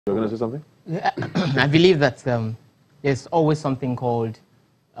You're going to say something? I believe that there's always something called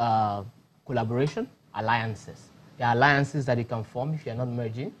collaboration, alliances. There are alliances that you can form if you're not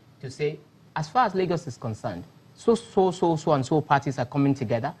merging to say, as far as Lagos is concerned, so and so parties are coming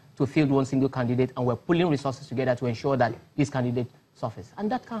together to field one single candidate, and we're pulling resources together to ensure that this candidate suffers.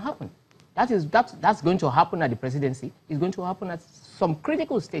 And that can happen. That's going to happen at the presidency. It's going to happen at some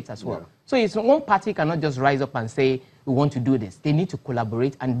critical states as well. Yeah. So it's one party cannot just rise up and say, we want to do this. They need to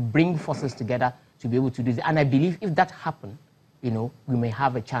collaborate and bring forces together to be able to do this. And I believe if that happens, we may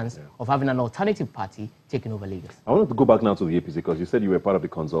have a chance of having an alternative party taking over Lagos. I wanted to go back now to the APC, because you said you were part of the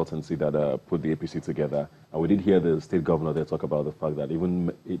consultancy that put the APC together. And we did hear the state governor there talk about the fact that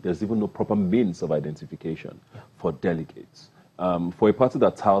there's even no proper means of identification for delegates. For a party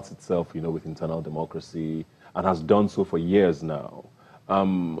that touts itself, with internal democracy and has done so for years now,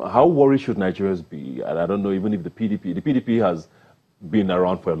 how worried should Nigerians be? And I don't know, even if the PDP has been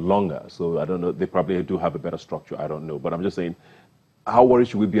around for longer, so I don't know, they probably do have a better structure, I don't know. But I'm just saying, how worried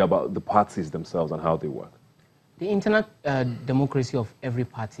should we be about the parties themselves and how they work? The internal democracy of every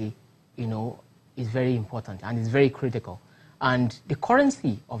party, is very important and is very critical. And the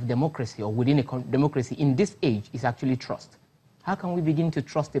currency of democracy, or within a democracy in this age, is actually trust. How can we begin to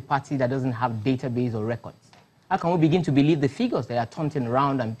trust a party that doesn't have database or records? How can we begin to believe the figures they are taunting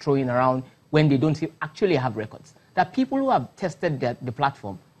around and throwing around when they don't actually have records? That people who have tested the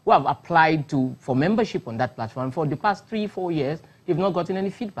platform, who have applied for membership on that platform for the past 3-4 years, they've not gotten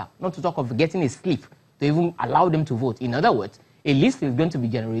any feedback, not to talk of getting a slip to even allow them to vote. In other words, a list is going to be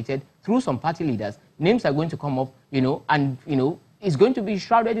generated through some party leaders, names are going to come up, and it's going to be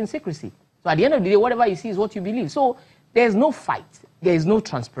shrouded in secrecy. So at the end of the day, whatever you see is what you believe. So there's no fight, there is no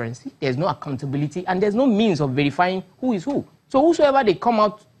transparency, there's no accountability, and there's no means of verifying who is who. So whosoever they come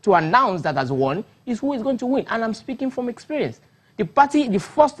out to announce that has won is who is going to win. And I'm speaking from experience. The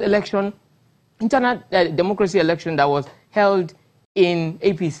first election, internal democracy election that was held in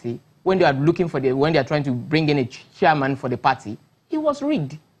APC, when they are looking for when they are trying to bring in a chairman for the party, it was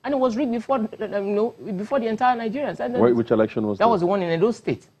rigged. And it was rigged before the entire Nigerians. And which election was that? That was the one in Edo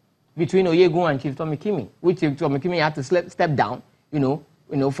State, between Oyegun and Chief Tommy Kimi, which Chief Tommy Kimi had to step down,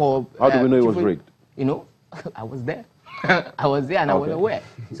 for... How do we know it was rigged? I was there. I was there and I was aware.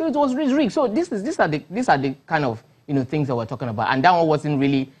 So it was rigged. So these are the kind of things that we're talking about. And that one wasn't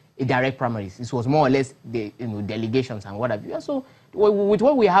really a direct primaries. This was more or less the delegations and what have you. So with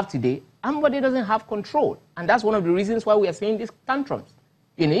what we have today, Ambode doesn't have control, and that's one of the reasons why we are seeing these tantrums.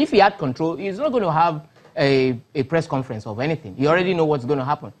 If he had control, he's not going to have a press conference of anything. You already know what's going to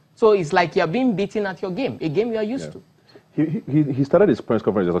happen. So it's like you're being beaten at your game, a game you are used to. He started his press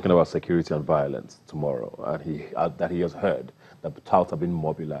conference talking about security and violence tomorrow, and that he has heard that touts have been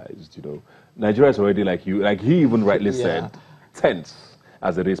mobilized. Nigeria is already like he even rightly said, tense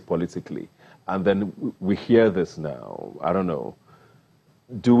as it is politically, and then we hear this now. I don't know.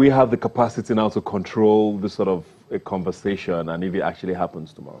 Do we have the capacity now to control this sort of a conversation, and if it actually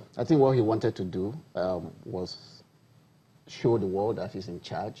happens tomorrow? I think what he wanted to do was show the world that he's in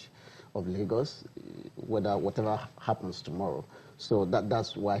charge of Lagos, whatever happens tomorrow. So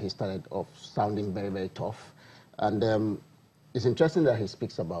that's why he started off sounding very, very tough. And it's interesting that he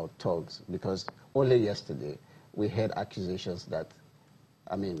speaks about thugs, because only yesterday we heard accusations that,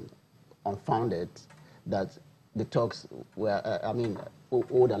 unfounded, that the thugs were,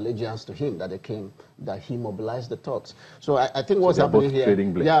 owed allegiance to him, that he mobilized the thugs. So I think what's happening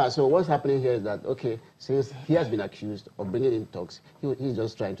here... so what's happening here is that, okay, since he has been accused of bringing in thugs, he's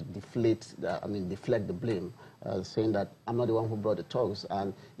just trying to deflect the blame, saying that I'm not the one who brought the thugs,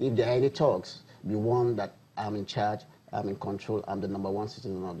 and if there are any thugs, be warned that I'm in charge, I'm in control, I'm the #1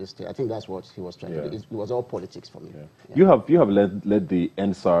 citizen of this state. I think that's what he was trying to do. It was all politics for me. You have led the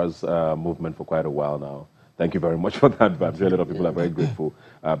NSARS movement for quite a while now. Thank you very much for that. I'm sure a lot of people are very grateful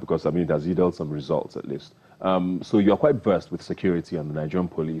because, it has yielded some results at least. So you are quite versed with security and the Nigerian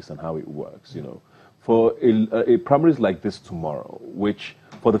police and how it works, For a primaries like this tomorrow, which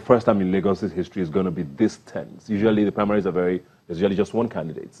for the first time in Lagos' history is going to be this tense. Usually the primaries there's usually just one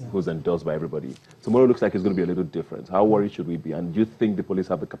candidate who's endorsed by everybody. Tomorrow looks like it's going to be a little different. How worried should we be? And do you think the police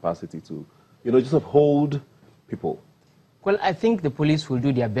have the capacity to, just uphold people? Well, I think the police will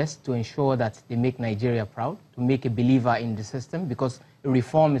do their best to ensure that they make Nigeria proud, to make a believer in the system, because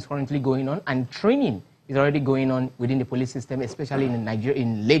reform is currently going on and training is already going on within the police system, especially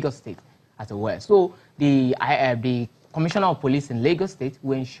in Lagos State as a whole. So the Commissioner of Police in Lagos State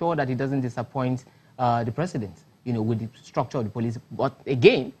will ensure that he doesn't disappoint the president, with the structure of the police. But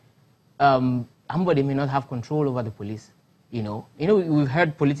again, somebody may not have control over the police. We've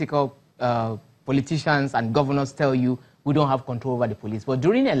heard politicians and governors tell you, we don't have control over the police. But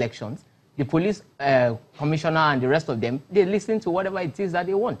during elections, the police commissioner and the rest of them, they listen to whatever it is that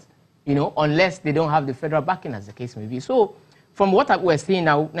they want, unless they don't have the federal backing, as the case may be. So from what we're seeing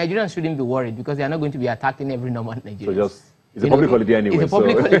now, Nigerians shouldn't be worried because they are not going to be attacking every normal Nigerian. So it's a public holiday anyway. It's a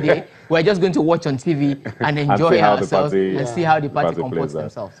public holiday. We're just going to watch on TV and enjoy ourselves and see how the party comports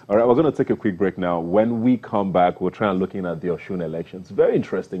themselves. All right, we're going to take a quick break now. When we come back, we'll try and looking at the Osun elections. Very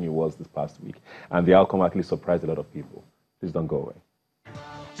interesting it was this past week. And the outcome actually surprised a lot of people. Please don't go away.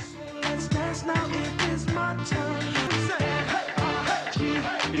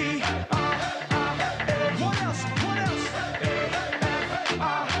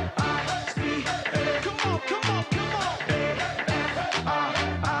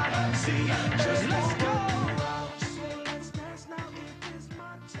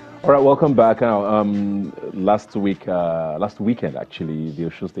 All right, welcome back. Now, last weekend actually, the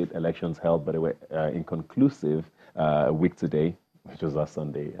Osun State elections held, but they were inconclusive. A week today, which was last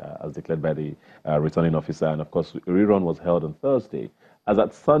Sunday, as declared by the returning officer, and of course, a rerun was held on Thursday. As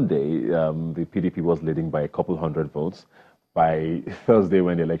at Sunday, the PDP was leading by a couple hundred votes. By Thursday,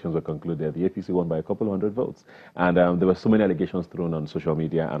 when the elections were concluded, the APC won by a couple hundred votes, and there were so many allegations thrown on social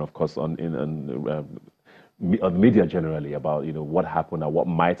media and, of course, on media generally about what happened and what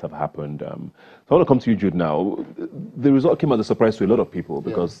might have happened. So I want to come to you, Jude. Now, the result came as a surprise to a lot of people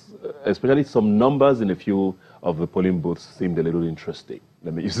because, especially some numbers in a few of the polling booths seemed a little interesting.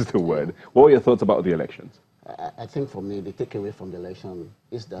 Let me use the word. What were your thoughts about the elections? I think for me, the takeaway from the election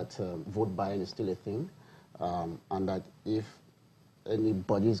is that vote buying is still a thing, and that if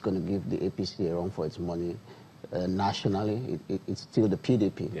anybody is going to give the APC a run for its money, nationally, it's still the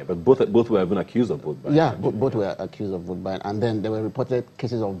PDP. Yeah, but both were even accused of vote buying. Yeah, both were accused of vote buying. And then there were reported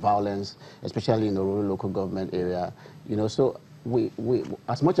cases of violence, especially in the rural local government area. So we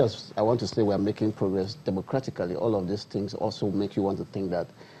as much as I want to say we're making progress democratically, all of these things also make you want to think that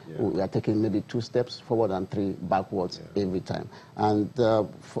we are taking maybe 2 steps forward and 3 backwards every time. And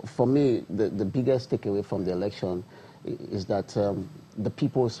for me, the biggest takeaway from the election is that the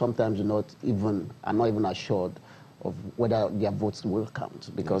people sometimes are not even assured of whether their votes will count.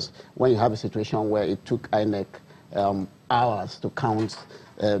 Because when you have a situation where it took INEC hours to count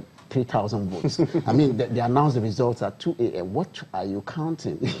 3,000 votes, I mean, they announced the results at 2 a.m. What are you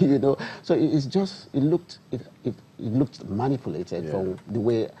counting? So it looked manipulated from the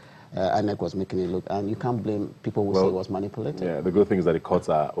way INEC was making it look, and you can't blame people who say it was manipulated. Yeah, the good thing is that the courts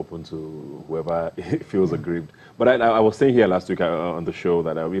are open to whoever feels aggrieved. But I was saying here last week on the show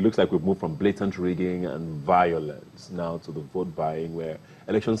that it looks like we've moved from blatant rigging and violence now to the vote buying, where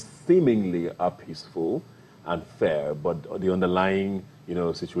elections seemingly are peaceful and fair, but the underlying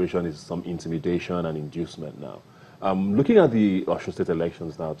situation is some intimidation and inducement now. Looking at the Osun State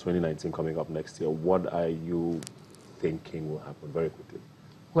elections now, 2019 coming up next year, what are you thinking will happen very quickly?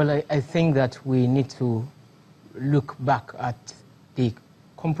 Well, I think that we need to look back at the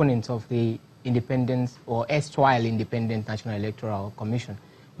components of the independent or erstwhile independent National Electoral Commission.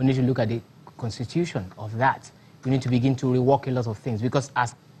 We need to look at the constitution of that. We need to begin to rework a lot of things because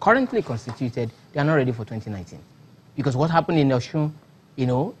as currently constituted, they are not ready for 2019. Because what happened in Osun,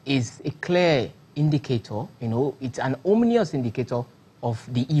 is a clear indicator, it's an ominous indicator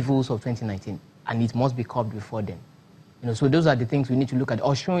of the evils of 2019, and it must be curbed before then. So those are the things we need to look at.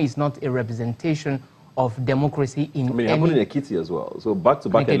 Osun is not a representation of democracy in it happened in Ekiti as well. So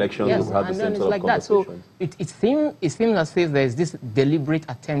back-to-back elections, we've had the same sort of conversation. So it seems as if there's this deliberate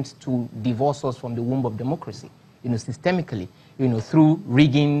attempt to divorce us from the womb of democracy, systemically, through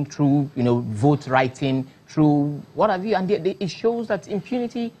rigging, through, vote writing, through what have you. And it shows that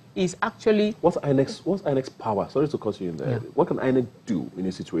impunity is actually... What's INEC's power? Sorry to cut you in there. Yeah. What can INEC do in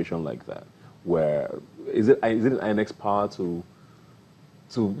a situation like that? Where is it INEC's power to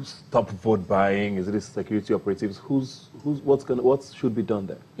stop vote buying? Is it the security operatives? What should be done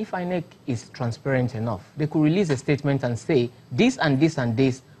there? If INEC is transparent enough, they could release a statement and say this and this and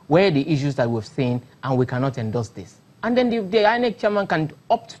this were the issues that we've seen, and we cannot endorse this. And then the INEC chairman can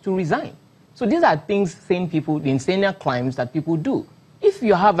opt to resign. So these are things the insane crimes that people do. If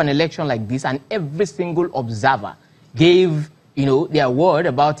you have an election like this and every single observer gave their word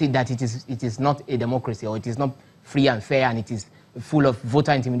about it, that it is not a democracy, or it is not free and fair, and it is full of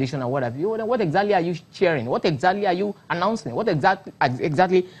voter intimidation and what have you, what exactly are you cheering? What exactly are you announcing? What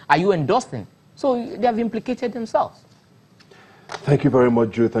exactly are you endorsing? So they have implicated themselves. Thank you very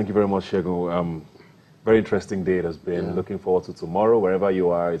much, Drew. Thank you very much, Shego. Very interesting day it has been. Yeah. Looking forward to tomorrow, wherever you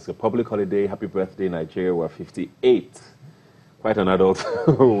are. It's a public holiday. Happy birthday, Nigeria. We're 58. Quite an adult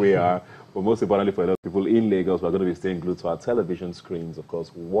we are. But most importantly for a lot of people in Lagos, we're going to be staying glued to our television screens, of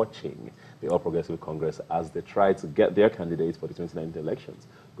course, watching the All Progressive Congress as they try to get their candidates for the 2019 elections.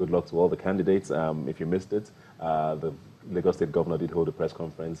 Good luck to all the candidates. If you missed it, the Lagos State Governor did hold a press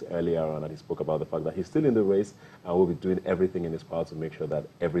conference earlier on, and he spoke about the fact that he's still in the race and will be doing everything in his power to make sure that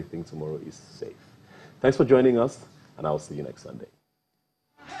everything tomorrow is safe. Thanks for joining us, and I'll see you next Sunday.